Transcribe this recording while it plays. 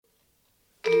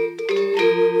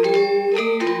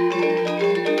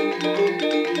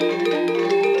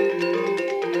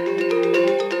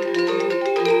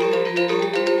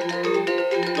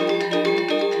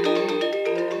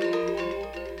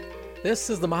This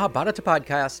is the Mahabharata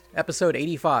Podcast, episode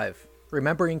 85,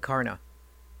 Remembering Karna.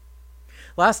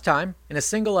 Last time, in a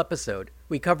single episode,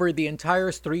 we covered the entire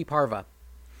Stree Parva.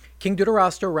 King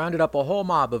Dhritarashtra rounded up a whole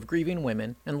mob of grieving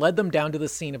women and led them down to the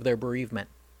scene of their bereavement.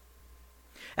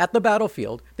 At the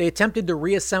battlefield, they attempted to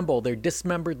reassemble their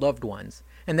dismembered loved ones,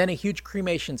 and then a huge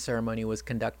cremation ceremony was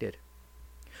conducted.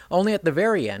 Only at the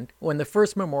very end, when the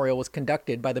first memorial was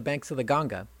conducted by the banks of the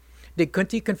Ganga, did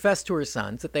Kunti confess to her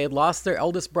sons that they had lost their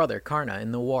eldest brother, Karna,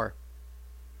 in the war.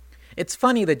 It's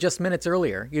funny that just minutes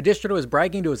earlier, Yudhishthira was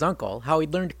bragging to his uncle how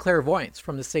he'd learned clairvoyance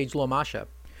from the sage Lomasha,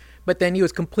 but then he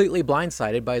was completely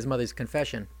blindsided by his mother's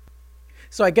confession.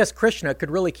 So I guess Krishna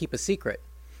could really keep a secret,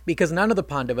 because none of the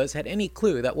Pandavas had any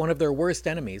clue that one of their worst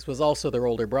enemies was also their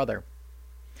older brother.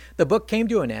 The book came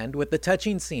to an end with the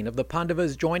touching scene of the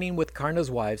Pandavas joining with Karna's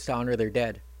wives to honor their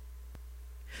dead.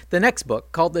 The next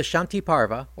book, called the Shanti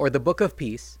Parva, or the Book of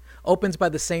Peace, opens by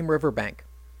the same riverbank.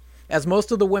 As most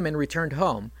of the women returned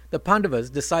home, the Pandavas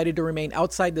decided to remain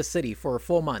outside the city for a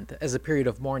full month as a period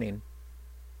of mourning.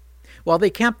 While they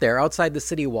camped there outside the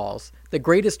city walls, the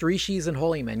greatest rishis and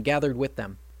holy men gathered with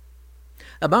them.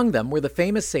 Among them were the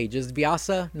famous sages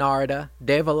Vyasa, Narada,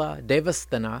 Devala,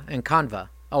 Devasthana, and Kanva,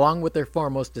 along with their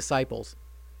foremost disciples.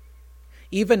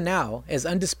 Even now, as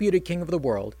undisputed king of the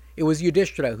world, it was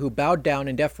Yudhishthira who bowed down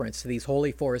in deference to these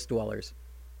holy forest dwellers.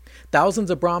 Thousands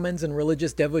of Brahmins and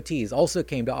religious devotees also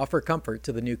came to offer comfort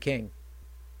to the new king.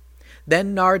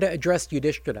 Then Narada addressed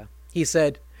Yudhishthira. He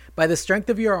said, "By the strength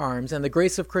of your arms and the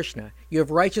grace of Krishna, you have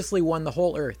righteously won the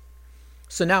whole earth.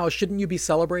 So now, shouldn't you be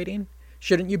celebrating?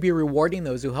 Shouldn't you be rewarding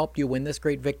those who helped you win this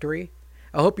great victory?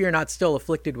 I hope you're not still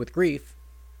afflicted with grief."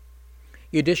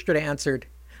 Yudhishthira answered,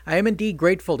 "I am indeed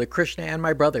grateful to Krishna and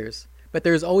my brothers, but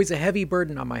there is always a heavy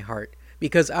burden on my heart,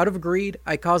 because out of greed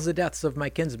I caused the deaths of my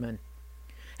kinsmen.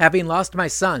 Having lost my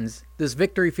sons, this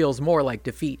victory feels more like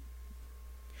defeat.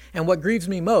 And what grieves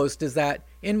me most is that,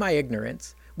 in my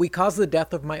ignorance, we caused the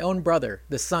death of my own brother,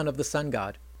 the son of the sun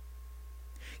god."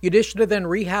 Yudhishthira then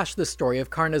rehashed the story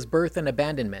of Karna's birth and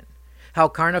abandonment, how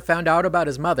Karna found out about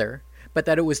his mother, but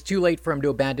that it was too late for him to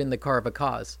abandon the Kaurava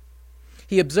cause.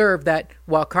 He observed that,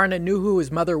 while Karna knew who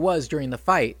his mother was during the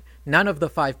fight, none of the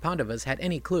 5 Pandavas had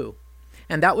any clue,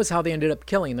 and that was how they ended up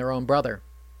killing their own brother.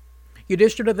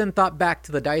 Yudhishthira then thought back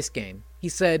to the dice game. He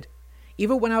said,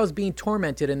 "Even when I was being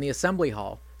tormented in the assembly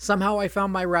hall, somehow I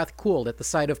found my wrath cooled at the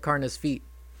sight of Karna's feet.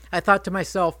 I thought to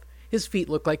myself, his feet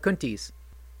look like Kunti's.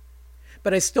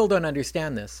 But I still don't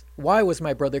understand this. Why was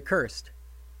my brother cursed?"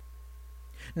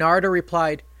 Narada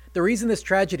replied, "The reason this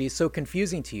tragedy is so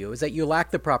confusing to you is that you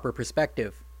lack the proper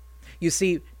perspective. You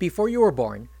see, before you were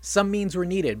born, some means were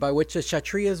needed by which the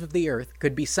Kshatriyas of the earth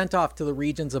could be sent off to the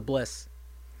regions of bliss.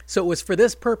 So it was for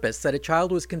this purpose that a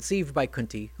child was conceived by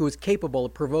Kunti who was capable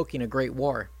of provoking a great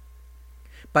war.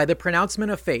 By the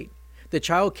pronouncement of fate, the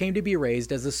child came to be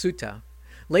raised as a Sutta.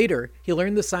 Later, he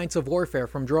learned the science of warfare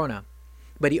from Drona,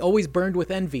 but he always burned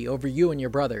with envy over you and your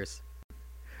brothers.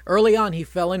 Early on, he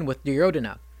fell in with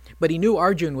Duryodhana, but he knew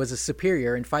Arjun was a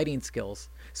superior in fighting skills,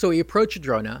 so he approached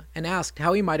Drona and asked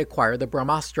how he might acquire the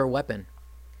Brahmastra weapon.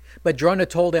 But Drona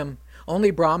told him,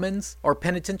 only Brahmins or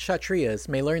penitent Kshatriyas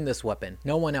may learn this weapon,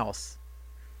 no one else.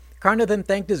 Karna then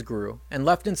thanked his guru and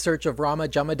left in search of Rama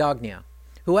Jamadagnya,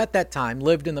 who at that time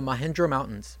lived in the Mahendra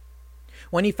mountains.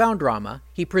 When he found Rama,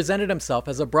 he presented himself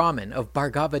as a Brahmin of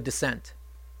Bhargava descent.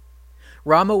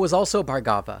 Rama was also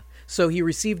Bhargava, so he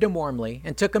received him warmly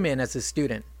and took him in as his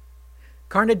student.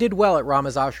 Karna did well at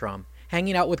Rama's ashram,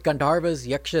 hanging out with Gandharvas,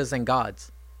 Yakshas, and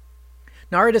gods.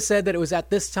 Narada said that it was at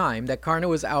this time that Karna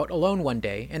was out alone one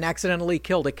day and accidentally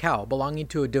killed a cow belonging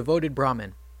to a devoted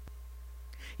Brahmin.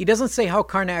 He doesn't say how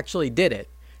Karna actually did it.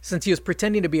 Since he was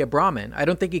pretending to be a Brahmin, I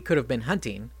don't think he could have been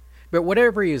hunting, but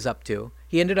whatever he was up to,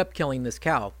 he ended up killing this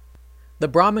cow. The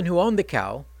Brahmin who owned the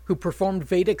cow, who performed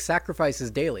Vedic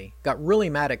sacrifices daily, got really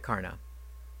mad at Karna.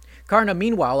 Karna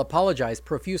meanwhile apologized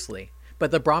profusely, but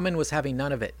the Brahmin was having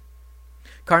none of it.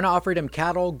 Karna offered him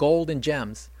cattle, gold, and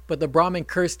gems, but the Brahmin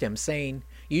cursed him, saying,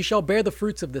 "You shall bear the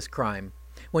fruits of this crime.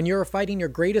 When you are fighting your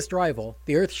greatest rival,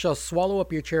 the earth shall swallow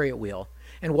up your chariot wheel,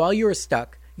 and while you are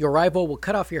stuck, your rival will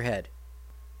cut off your head."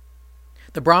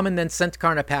 The Brahmin then sent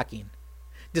Karna packing.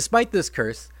 Despite this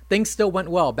curse, things still went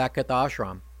well back at the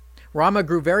ashram. Rama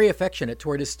grew very affectionate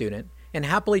toward his student, and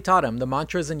happily taught him the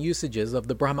mantras and usages of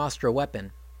the Brahmastra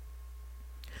weapon.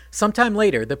 Sometime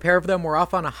later, the pair of them were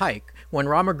off on a hike when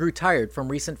Rama grew tired from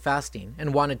recent fasting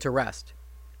and wanted to rest.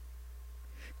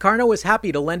 Karna was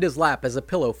happy to lend his lap as a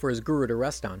pillow for his guru to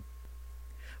rest on.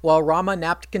 While Rama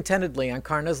napped contentedly on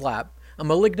Karna's lap, a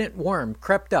malignant worm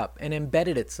crept up and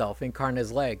embedded itself in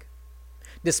Karna's leg.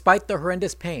 Despite the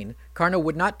horrendous pain, Karna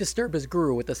would not disturb his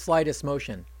guru with the slightest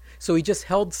motion, so he just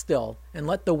held still and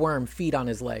let the worm feed on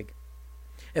his leg.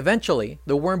 Eventually,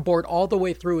 the worm bored all the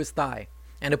way through his thigh,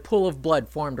 and a pool of blood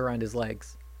formed around his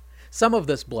legs. Some of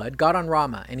this blood got on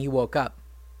Rama, and he woke up.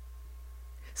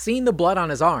 Seeing the blood on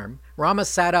his arm, Rama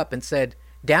sat up and said,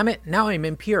 "Damn it, now I'm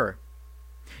impure."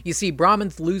 You see,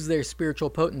 Brahmins lose their spiritual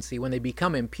potency when they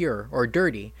become impure or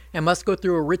dirty and must go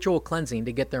through a ritual cleansing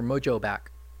to get their mojo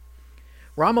back.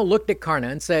 Rama looked at Karna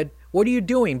and said, "What are you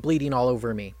doing, bleeding all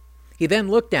over me?" He then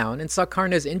looked down and saw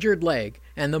Karna's injured leg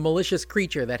and the malicious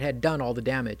creature that had done all the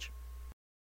damage.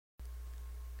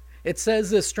 It says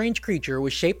this strange creature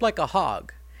was shaped like a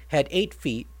hog, had 8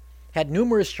 feet, had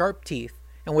numerous sharp teeth,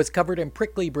 and was covered in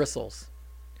prickly bristles.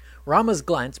 Rama's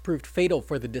glance proved fatal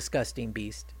for the disgusting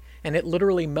beast, and it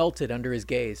literally melted under his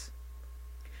gaze.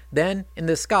 Then, in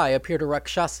the sky appeared a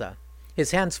Rakshasa.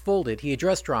 His hands folded, he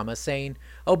addressed Rama, saying,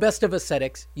 "O best of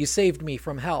ascetics, you saved me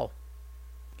from hell."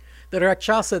 The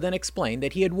Rakshasa then explained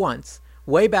that he had once,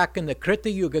 way back in the Krita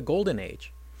Yuga Golden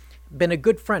Age, been a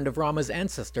good friend of Rama's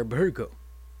ancestor, Bhrigu.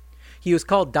 He was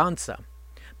called Dansa,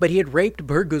 but he had raped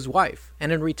Bhrigu's wife,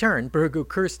 and in return, Bhrigu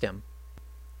cursed him.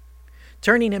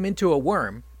 Turning him into a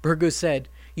worm, Bhrigu said,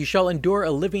 "You shall endure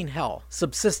a living hell,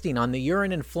 subsisting on the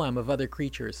urine and phlegm of other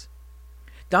creatures."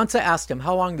 Dansa asked him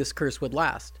how long this curse would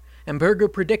last, and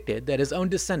Bhrigu predicted that his own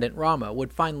descendant Rama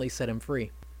would finally set him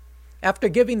free. After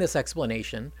giving this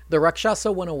explanation, the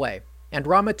Rakshasa went away, and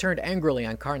Rama turned angrily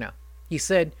on Karna. He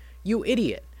said, "You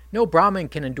idiot! No Brahmin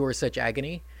can endure such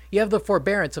agony. You have the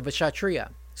forbearance of a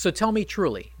Kshatriya. So tell me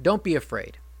truly, don't be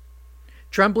afraid."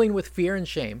 Trembling with fear and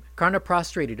shame, Karna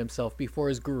prostrated himself before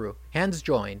his guru, hands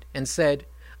joined, and said,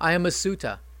 "I am a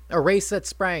Sutta, a race that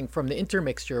sprang from the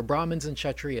intermixture of Brahmins and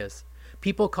Kshatriyas.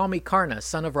 People call me Karna,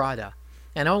 son of Radha,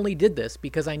 and I only did this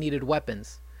because I needed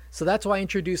weapons. So that's why I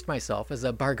introduced myself as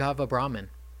a Bhargava Brahmin."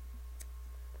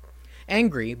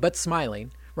 Angry, but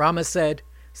smiling, Rama said,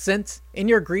 "Since, in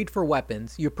your greed for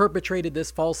weapons, you perpetrated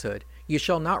this falsehood, you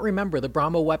shall not remember the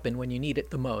Brahma weapon when you need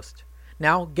it the most.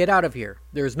 Now, get out of here.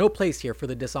 There is no place here for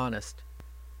the dishonest."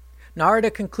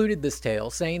 Narada concluded this tale,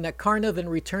 saying that Karna then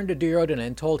returned to Duryodhana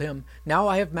and told him, "Now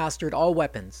I have mastered all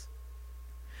weapons."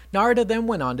 Narada then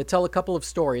went on to tell a couple of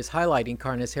stories highlighting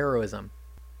Karna's heroism.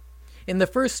 In the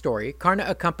first story, Karna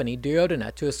accompanied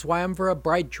Duryodhana to a Swayamvara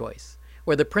bride choice,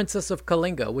 where the princess of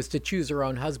Kalinga was to choose her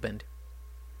own husband.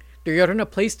 Duryodhana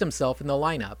placed himself in the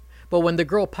lineup, but when the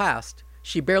girl passed,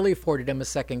 she barely afforded him a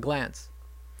second glance.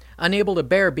 Unable to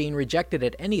bear being rejected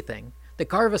at anything, the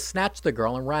Kaurava snatched the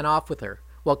girl and ran off with her,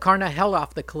 while Karna held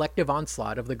off the collective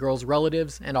onslaught of the girl's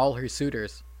relatives and all her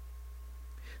suitors.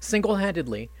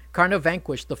 Single-handedly, Karna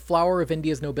vanquished the flower of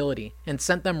India's nobility and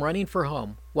sent them running for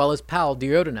home, while his pal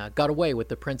Duryodhana got away with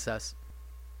the princess.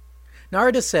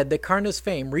 Narada said that Karna's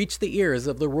fame reached the ears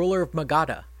of the ruler of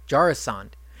Magadha,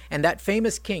 Jarasandh, and that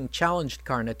famous king challenged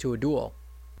Karna to a duel.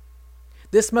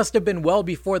 This must have been well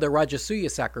before the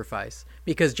Rajasuya sacrifice,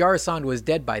 because Jarasandh was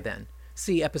dead by then.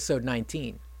 See episode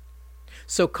 19.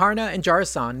 So Karna and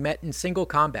Jarasandh met in single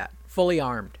combat, fully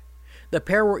armed. The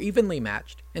pair were evenly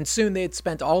matched, and soon they had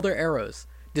spent all their arrows,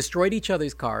 destroyed each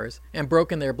other's cars, and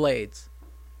broken their blades.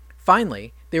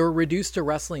 Finally, they were reduced to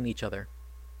wrestling each other.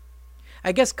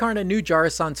 I guess Karna knew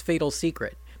Jarasandh's fatal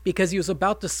secret, because he was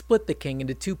about to split the king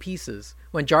into 2 pieces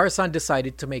when Jarasandh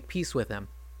decided to make peace with him.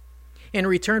 In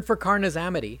return for Karna's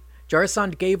amity,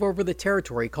 Jarasandh gave over the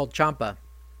territory called Champa.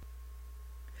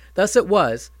 Thus it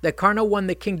was that Karna won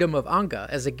the kingdom of Anga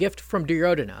as a gift from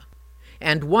Duryodhana,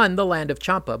 and won the land of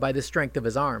Champa by the strength of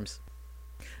his arms.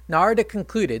 Narada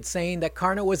concluded saying that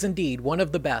Karna was indeed one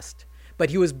of the best,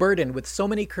 but he was burdened with so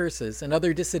many curses and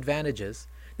other disadvantages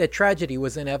that tragedy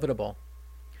was inevitable.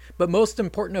 But most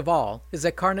important of all is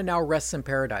that Karna now rests in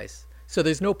paradise, so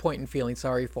there's no point in feeling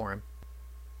sorry for him.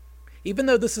 Even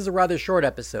though this is a rather short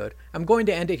episode, I'm going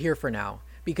to end it here for now,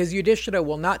 because Yudhishthira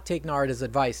will not take Narada's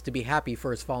advice to be happy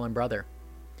for his fallen brother.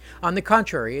 On the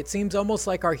contrary, it seems almost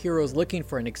like our hero is looking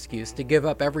for an excuse to give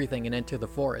up everything and enter the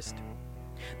forest.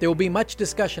 There will be much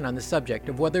discussion on the subject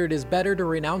of whether it is better to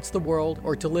renounce the world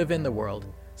or to live in the world,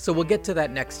 so we'll get to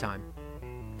that next time.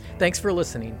 Thanks for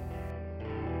listening.